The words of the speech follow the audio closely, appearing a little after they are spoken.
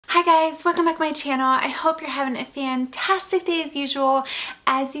Hi guys, welcome back to my channel. I hope you're having a fantastic day as usual.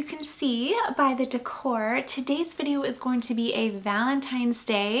 As you can see by the decor, today's video is going to be a Valentine's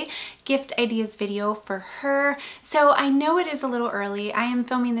Day gift ideas video for her. So I know it is a little early. I am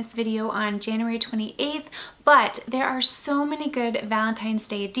filming this video on January 28th, but there are so many good Valentine's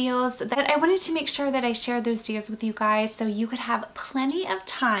Day deals that I wanted to make sure that I shared those deals with you guys so you could have plenty of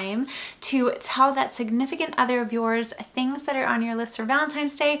time to tell that significant other of yours things that are on your list for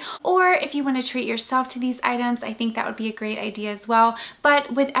Valentine's Day, or if you want to treat yourself to these items, I think that would be a great idea as well.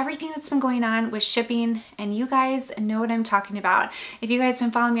 But with everything that's been going on with shipping, and you guys know what I'm talking about. If you guys have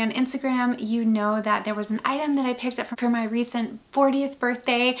been following me on Instagram, you know that there was an item that I picked up for my recent 40th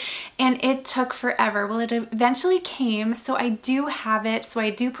birthday and it took forever. Well, it eventually came, so I do have it. So I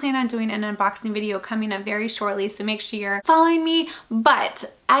do plan on doing an unboxing video coming up very shortly, so make sure you're following me.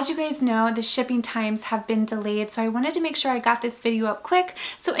 But as you guys know, the shipping times have been delayed, so I wanted to make sure I got this video up quick.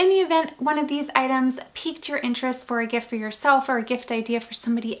 So in the event one of these items piqued your interest for a gift for yourself or a gift idea for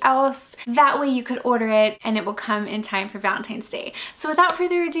somebody else, that way you could order it and it will come in time for Valentine's Day. So without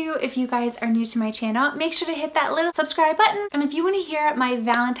further ado, if you guys are new to my channel, make sure to hit that little subscribe button. And if you want to hear my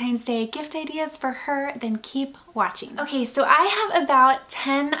Valentine's Day gift ideas for her, then keep watching. Okay, so I have about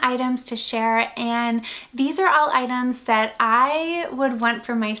 10 items to share, and these are all items that I would want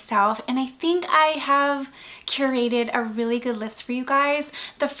for myself, and I think I have curated a really good list for you guys.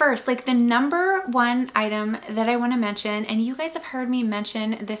 The first, like the number one item that I want to mention, and you guys have heard me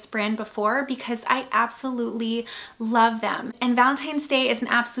mention this brand before because I absolutely love them, and Valentine's Day is an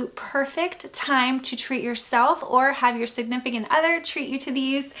absolute perfect time to treat yourself or have your significant other treat you to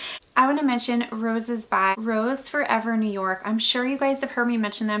these. I want to mention Roses by Rose Forever New York. I'm sure you guys have heard me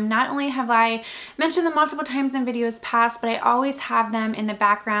mention them. Not only have I mentioned them multiple times in videos past, but I always have them in the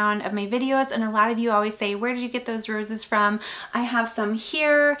background of my videos, and a lot of you always say, where did you get those roses from? I have some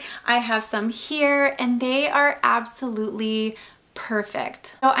here, I have some here, and they are absolutely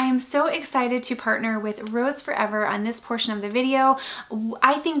perfect. So I am so excited to partner with Rose Forever on this portion of the video.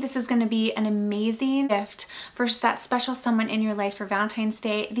 I think this is going to be an amazing gift for that special someone in your life for Valentine's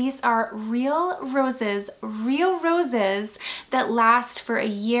Day. These are real roses that last for a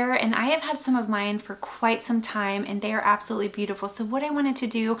year, and I have had some of mine for quite some time and they are absolutely beautiful. So what I wanted to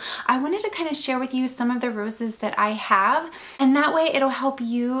do, I wanted to kind of share with you some of the roses that I have, and that way it'll help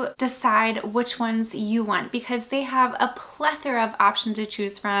you decide which ones you want, because they have a plethora of options to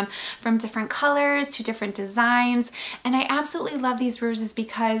choose from different colors to different designs, and I absolutely love these roses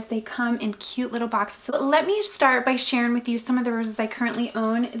because they come in cute little boxes. So let me start by sharing with you some of the roses I currently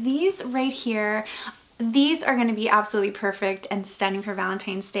own. These right here, these are going to be absolutely perfect and stunning for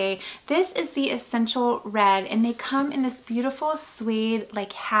Valentine's Day. This is the Essential Red, and they come in this beautiful suede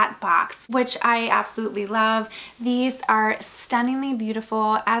like hat box, which I absolutely love. These are stunningly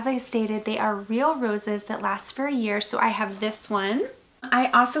beautiful. As I stated, they are real roses that last for a year, so I have this one.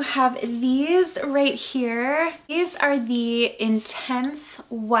 I also have these right here. These are the Intense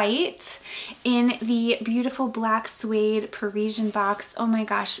White in the beautiful black suede Parisian box. Oh my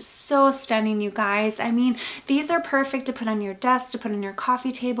gosh, so stunning, you guys. I mean, these are perfect to put on your desk, to put on your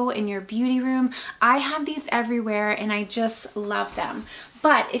coffee table, in your beauty room. I have these everywhere and I just love them.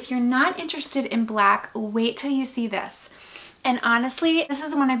 But if you're not interested in black, wait till you see this. And honestly, this is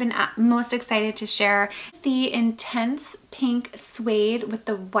the one I've been most excited to share. It's the Intense Pink Suede with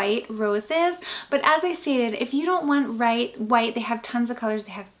the white roses. But as I stated, if you don't want white, they have tons of colors.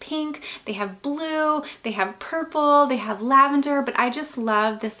 They have pink, they have blue, they have purple, they have lavender, but I just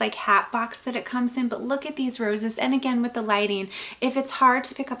love this like hat box that it comes in. But look at these roses, and again with the lighting, if it's hard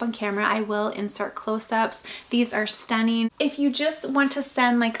to pick up on camera, I will insert close-ups. These are stunning. If you just want to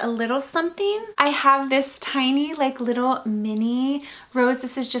send like a little something, I have this tiny like little mini rose.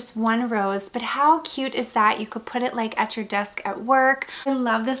 This is just one rose, but how cute is that? You could put it like at your desk at work. I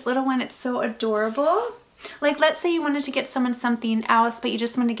love this little one. It's so adorable. Like, let's say you wanted to get someone something else, but you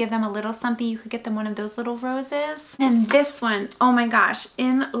just want to give them a little something, you could get them one of those little roses. And this one, oh my gosh,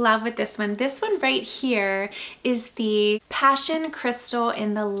 in love with this one. This one right here is the Passion Crystal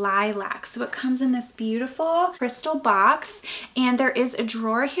in the Lilac. So it comes in this beautiful crystal box, and there is a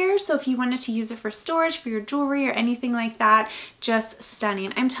drawer here. So if you wanted to use it for storage, for your jewelry or anything like that, just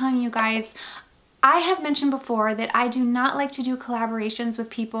stunning. I'm telling you guys, I have mentioned before that I do not like to do collaborations with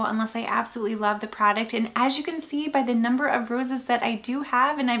people unless I absolutely love the product, and as you can see by the number of roses that I do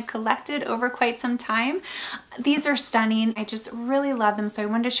have and I've collected over quite some time, these are stunning. I just really love them, so I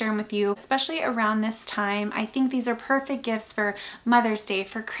wanted to share them with you, especially around this time. I think these are perfect gifts for Mother's Day,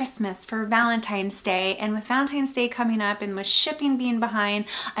 for Christmas, for Valentine's Day, and with Valentine's Day coming up and with shipping being behind,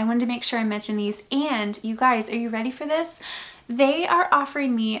 I wanted to make sure I mention these. And you guys, are you ready for this? they are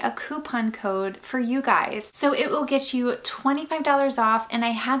offering me a coupon code for you guys. So it will get you $25 off, and I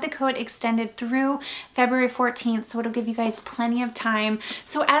had the code extended through February 14th, so it'll give you guys plenty of time.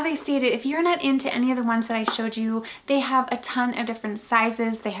 So as I stated, if you're not into any of the ones that I showed you, they have a ton of different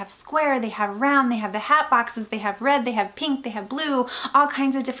sizes. They have square, they have round, they have the hat boxes, they have red, they have pink, they have blue, all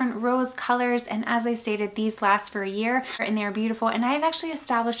kinds of different rose colors. And as I stated, these last for a year and they're beautiful. And I've actually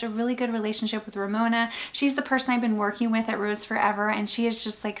established a really good relationship with Ramona. She's the person I've been working with at Rose Forever, and she is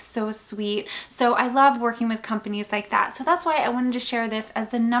just like so sweet. So I love working with companies like that. So that's why I wanted to share this as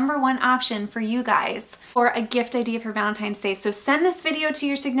the #1 option for you guys for a gift idea for Valentine's Day. So send this video to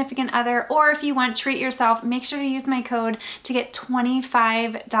your significant other, or if you want, treat yourself. Make sure to use my code to get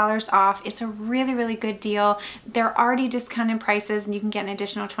 $25 off. It's a really, really good deal. They're already discounted prices and you can get an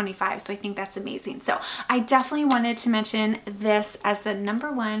additional $25. So I think that's amazing. So I definitely wanted to mention this as the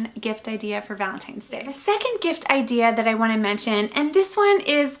 #1 gift idea for Valentine's Day. The second gift idea that I want to mention, and this one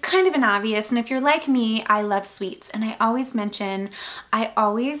is kind of an obvious, and if you're like me, I love sweets. And I always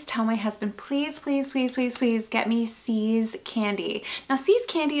tell my husband, please, please, please, please, please get me C's candy. Now C's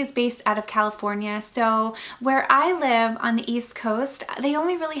candy is based out of California. So where I live on the East Coast, they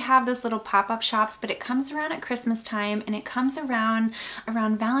only really have those little pop-up shops, but it comes around at Christmas time and it comes around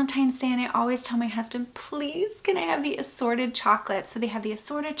Valentine's Day. And I always tell my husband, please, can I have the assorted chocolates? So they have the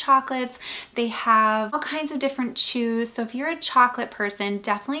assorted chocolates. They have all kinds of different chews. So if you're a chocolate person,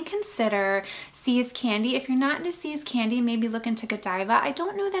 definitely consider C's candy. If you're not into C's candy, maybe look into Godiva. I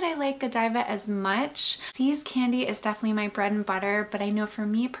don't know that I like Godiva as much. C's candy is definitely my bread and butter, but I know for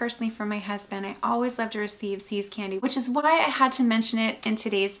me personally, for my husband, I always love to receive C's candy, which is why I had to mention it in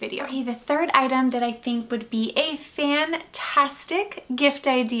today's video. Okay, the third item that I think would be a fantastic gift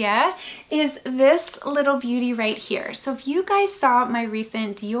idea is this little beauty right here. So if you guys saw my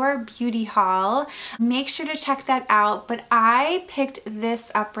recent Dior beauty haul, make sure to check that out. But I picked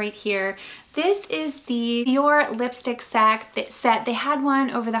this up right here. This is the Dior lipstick set. They had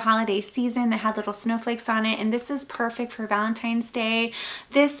one over the holiday season that had little snowflakes on it, and this is perfect for Valentine's Day.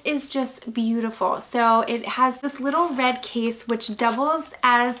 This is just beautiful. So it has this little red case which doubles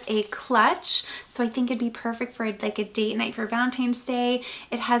as a clutch. So I think it'd be perfect for like a date night for Valentine's Day.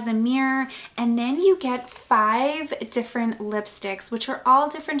 It has a mirror, and then you get 5 different lipsticks, which are all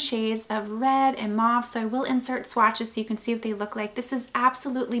different shades of red and mauve. So I will insert swatches so you can see what they look like. This is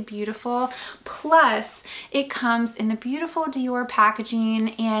absolutely beautiful. Plus, it comes in the beautiful Dior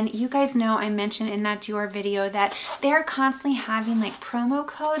packaging, and you guys know I mentioned in that Dior video that they're constantly having like promo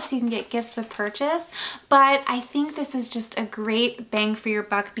codes so you can get gifts with purchase. But I think this is just a great bang for your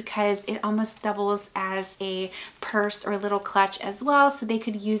buck because it almost doubles as a purse or a little clutch as well. So they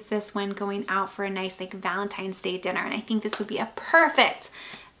could use this when going out for a nice like Valentine's Day dinner, and I think this would be a perfect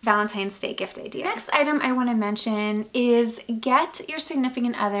Valentine's Day gift idea. Next item I want to mention is get your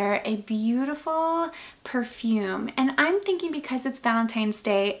significant other a beautiful perfume. And I'm thinking, because it's Valentine's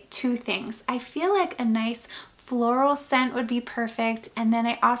Day, 2 things. I feel like a nice floral scent would be perfect, and then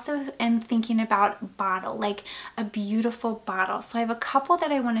I also am thinking about bottle, like a beautiful bottle. So I have a couple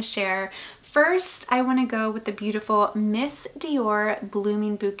that I want to share. First, I want to go with the beautiful Miss Dior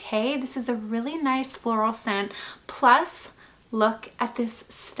Blooming Bouquet. This is a really nice floral scent. Plus, look at this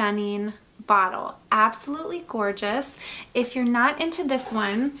stunning bottle. Absolutely gorgeous. If you're not into this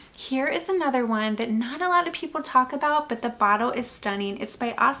one, here is another one that not a lot of people talk about, but the bottle is stunning. It's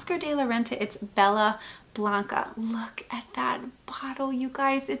by Oscar de la Renta. It's Bella Blanca. Look at that bottle, you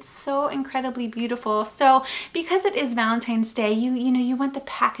guys. It's so incredibly beautiful. So because it is Valentine's Day, you know, you want the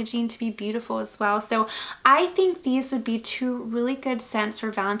packaging to be beautiful as well. So I think these would be 2 really good scents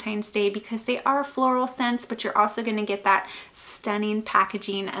for Valentine's Day because they are floral scents, but you're also going to get that stunning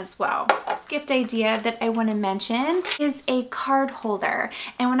packaging as well. This gift idea that I want to mention is a card holder.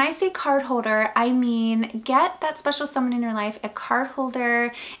 And when I say card holder, I mean get that special someone in your life a card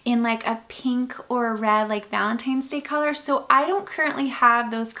holder in like a pink or a red, like Valentine's Day color. So I don't currently have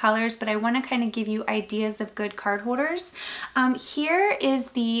those colors, but I want to kind of give you ideas of good card holders. Here is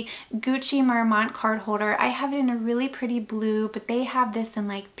the Gucci Marmont card holder. I have it in a really pretty blue, but they have this in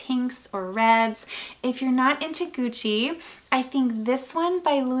like pinks or reds. If you're not into Gucci, I think this one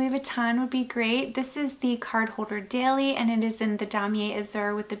by Louis Vuitton would be great. This is the card holder daily, and it is in the Damier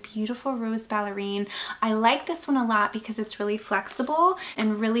Azur with the beautiful rose ballerine. I like this one a lot because it's really flexible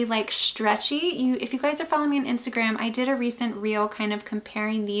and really like stretchy. If you guys are following me on Instagram, I did a recent reel kind of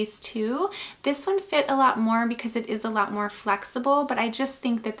comparing these two. This one fit a lot more because it is a lot more flexible, but I just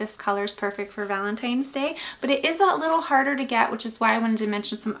think that this color is perfect for Valentine's Day. But it is a little harder to get, which is why I wanted to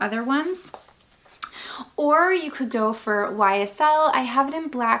mention some other ones. Or you could go for YSL. I have it in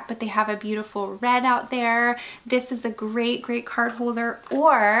black, but they have a beautiful red out there. This is a great card holder.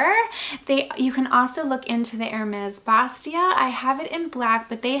 Or you can also look into the Hermes Bastia. I have it in black,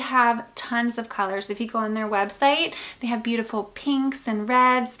 but they have tons of colors. If you go on their website, they have beautiful pinks and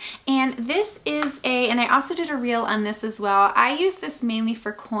reds. And this is and I also did a reel on this as well. I use this mainly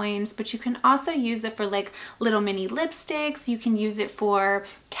for coins, but you can also use it for like little mini lipsticks. You can use it for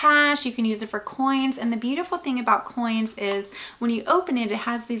cash. You can use it for coins. And the beautiful thing about coins is when you open it, it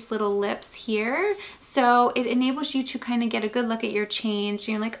has these little lips here. So it enables you to kind of get a good look at your change.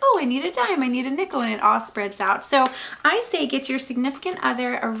 You're like, oh, I need a dime, I need a nickel, and it all spreads out. So I say get your significant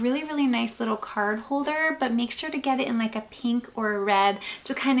other a really nice little card holder, but make sure to get it in like a pink or a red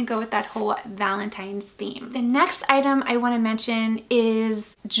to kind of go with that whole Valentine's theme. The next item I want to mention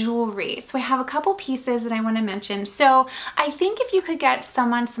is jewelry. So I have a couple pieces that I want to mention. So I think if you could get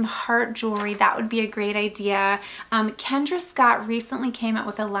someone some heart jewelry, that would be a great idea. Kendra Scott recently came out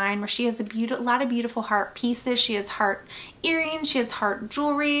with a line where she has a lot of beautiful heart pieces. She has heart earrings, she has heart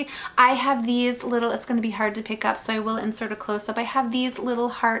jewelry. I have these little, it's going to be hard to pick up, so I will insert a close-up. I have these little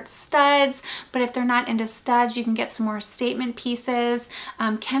heart studs, but if they're not into studs, you can get some more statement pieces.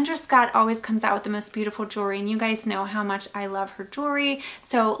 Kendra Scott always comes out with the most beautiful jewelry, and you guys know how much I love her jewelry,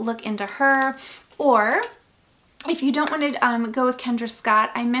 so look into her. Or if you don't want to go with Kendra Scott,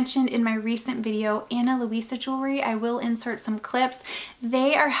 I mentioned in my recent video Ana Luisa jewelry. I will insert some clips.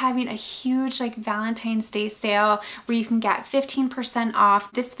 They are having a huge like Valentine's Day sale where you can get 15%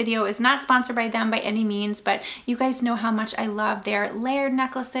 off. This video is not sponsored by them by any means, but you guys know how much I love their layered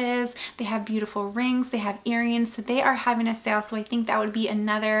necklaces. They have beautiful rings, they have earrings, so they are having a sale. So I think that would be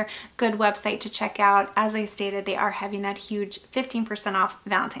another good website to check out. As I stated, they are having that huge 15% off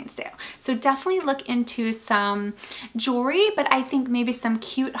Valentine's sale. So definitely look into some jewelry, but I think maybe some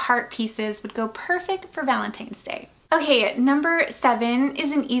cute heart pieces would go perfect for Valentine's Day. Okay, number 7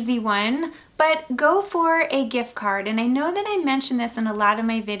 is an easy one, but go for a gift card. And I know that I mentioned this in a lot of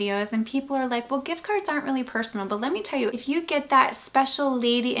my videos and people are like, well, gift cards aren't really personal, but let me tell you, if you get that special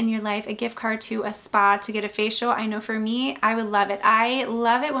lady in your life a gift card to a spa to get a facial, I know for me, I would love it. I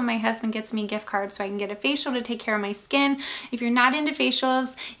love it when my husband gets me a gift card so I can get a facial to take care of my skin. If you're not into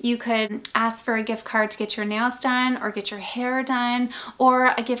facials, you could ask for a gift card to get your nails done or get your hair done,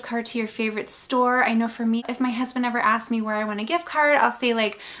 or a gift card to your favorite store. I know for me, if my husband ever asks me where I want a gift card, I'll say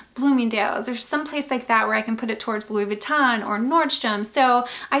like Bloomingdale's or someplace like that where I can put it towards Louis Vuitton or Nordstrom. So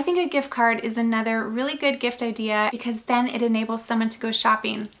I think a gift card is another really good gift idea because then it enables someone to go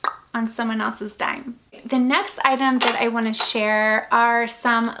shopping on someone else's dime. The next item that I want to share are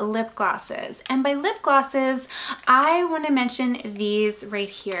some lip glosses. And by lip glosses, I want to mention these right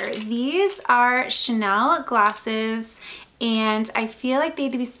here. These are Chanel glosses, and I feel like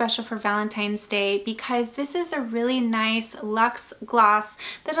they'd be special for Valentine's Day because this is a really nice luxe gloss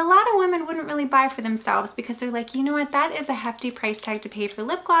that a lot of women wouldn't really buy for themselves because they're like, you know what, that is a hefty price tag to pay for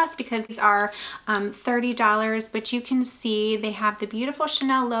lip gloss because these are $30, but you can see they have the beautiful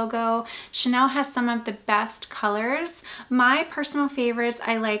Chanel logo. Chanel has some of the best colors. My personal favorites,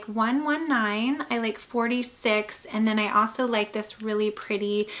 I like 119, I like 46, and then I also like this really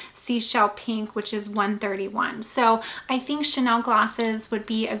pretty seashell pink, which is 131. So I think Chanel glosses would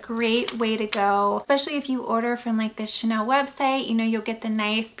be a great way to go, especially if you order from like the Chanel website. You know, you'll get the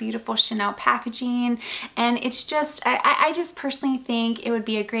nice, beautiful Chanel packaging, and it's just, I just personally think it would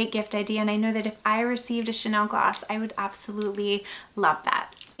be a great gift idea, and I know that if I received a Chanel gloss, I would absolutely love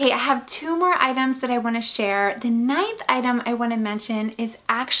that. Okay, I have 2 more items that I want to share. The 9th item I want to mention is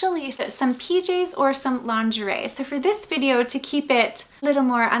actually some PJs or some lingerie. So for this video, to keep it a little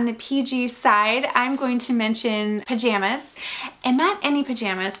more on the PG side, I'm going to mention pajamas, and not any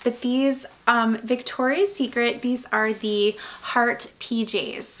pajamas, but these Victoria's Secret, these are the heart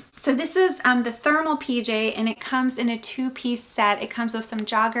PJs. So this is the thermal PJ, and it comes in a 2-piece set. It comes with some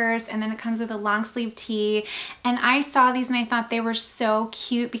joggers, and then it comes with a long sleeve tee. And I saw these and I thought they were so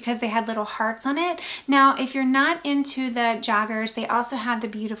cute because they had little hearts on it. Now, if you're not into the joggers, they also have the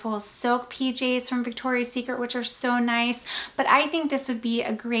beautiful silk PJs from Victoria's Secret, which are so nice. But I think this would be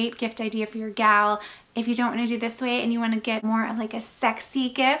a great gift idea for your gal. If you don't want to do this way and you want to get more of like a sexy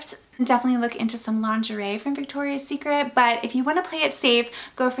gift, definitely look into some lingerie from Victoria's Secret. But if you want to play it safe,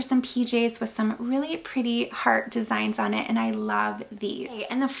 go for some PJs with some really pretty heart designs on it, and I love these. Okay,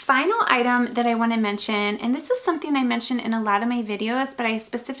 and the final item that I want to mention, and this is something I mention in a lot of my videos, but I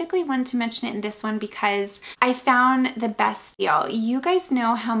specifically wanted to mention it in this one because I found the best deal. You guys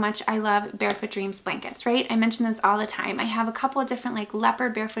know how much I love Barefoot Dreams blankets, right? I mention those all the time. I have a couple of different like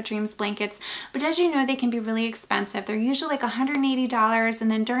leopard Barefoot Dreams blankets, but as you know, know they can be really expensive. They're usually like $180,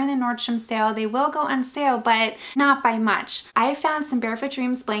 and then during the Nordstrom sale, they will go on sale, but not by much. I found some Barefoot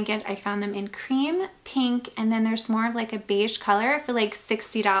Dreams blanket. I found them in cream, pink, and then there's more of like a beige color for like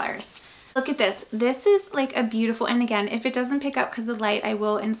 $60. Look at this. This is like a beautiful, and again, if it doesn't pick up because of the light, I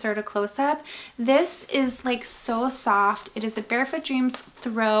will insert a close-up. This is like so soft. It is a Barefoot Dreams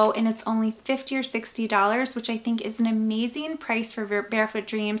throw, and it's only $50 or $60, which I think is an amazing price for Barefoot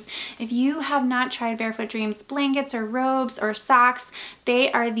Dreams. If you have not tried Barefoot Dreams blankets or robes or socks,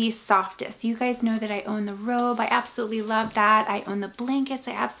 they are the softest. You guys know that I own the robe. I absolutely love that. I own the blankets.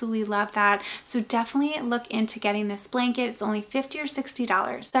 I absolutely love that. So definitely look into getting this blanket. It's only $50 or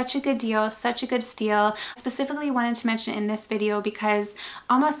 $60. Such a good deal. Such a good steal. Specifically wanted to mention in this video because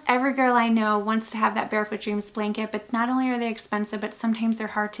almost every girl I know wants to have that Barefoot Dreams blanket, but not only are they expensive, but sometimes they're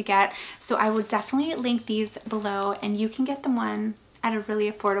hard to get. So I will definitely link these below, and you can get them one at a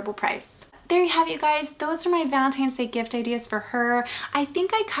really affordable price. There you have it, you guys. Those are my Valentine's Day gift ideas for her. I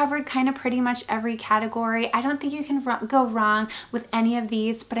think I covered kind of pretty much every category. I don't think you can go wrong with any of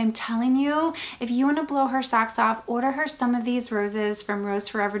these, but I'm telling you, if you want to blow her socks off, order her some of these roses from Rose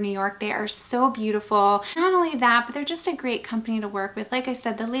Forever New York. They are so beautiful. Not only that, but they're just a great company to work with. Like I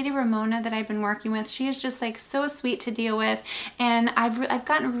said, the lady Ramona that I've been working with, she is just like so sweet to deal with, and I've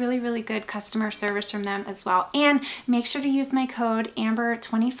gotten really good customer service from them as well. And make sure to use my code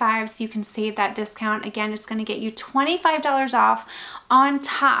AMBER25 so you can save that discount. Again, it's going to get you $25 off on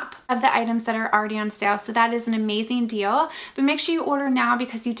top of the items that are already on sale. So that is an amazing deal, but make sure you order now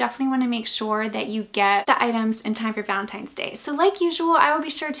because you definitely want to make sure that you get the items in time for Valentine's Day. So like usual, I will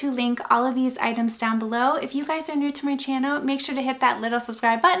be sure to link all of these items down below. If you guys are new to my channel, make sure to hit that little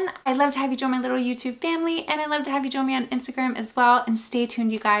subscribe button. I'd love to have you join my little YouTube family, and I'd love to have you join me on Instagram as well. And stay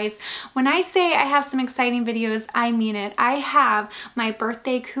tuned, you guys. When I say I have some exciting videos, I mean it. I have my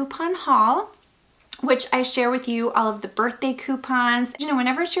birthday coupon haul, which I share with you all of the birthday coupons. You know,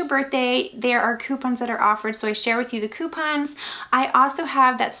 whenever it's your birthday, there are coupons that are offered, so I share with you the coupons. I also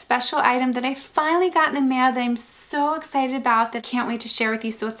have that special item that I finally got in the mail that I'm so excited about that I can't wait to share with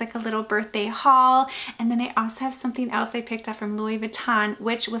you. So it's like a little birthday haul. And then I also have something else I picked up from Louis Vuitton,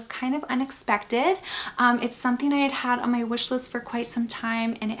 which was kind of unexpected. It's something I had on my wish list for quite some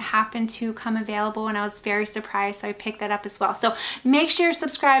time, and it happened to come available, and I was very surprised, so I picked that up as well. So make sure you're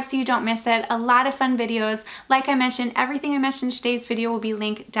subscribed so you don't miss it. A lot of fun videos. Like I mentioned, everything I mentioned in today's video will be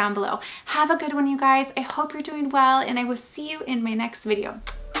linked down below. Have a good one, you guys. I hope you're doing well, and I will see you in my next video.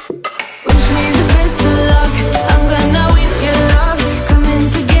 Wish me the best of luck. I'm gonna win your love. Coming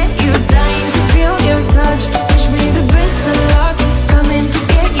to get you, dying to feel your touch.